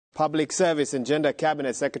Public Service and Gender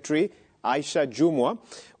Cabinet Secretary Aisha Jumwa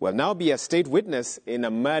will now be a state witness in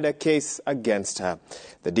a murder case against her.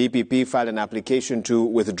 The DPP filed an application to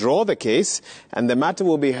withdraw the case, and the matter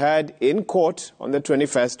will be heard in court on the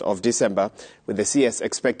 21st of December, with the CS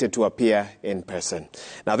expected to appear in person.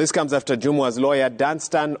 Now, this comes after Jumwa's lawyer,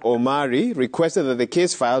 Danstan Omari, requested that the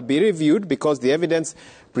case file be reviewed because the evidence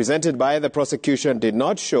presented by the prosecution did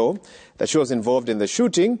not show that she was involved in the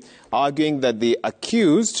shooting, arguing that the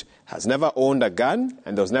accused has never owned a gun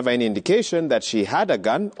and there was never any indication that she had a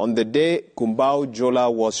gun on the day Gumbau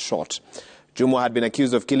Jola was shot. Jumwa had been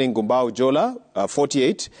accused of killing Gumbau Jola,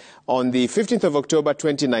 48, on the 15th of October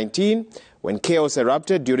 2019 when chaos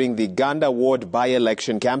erupted during the Ganda Ward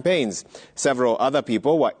by-election campaigns. Several other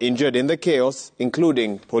people were injured in the chaos,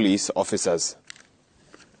 including police officers.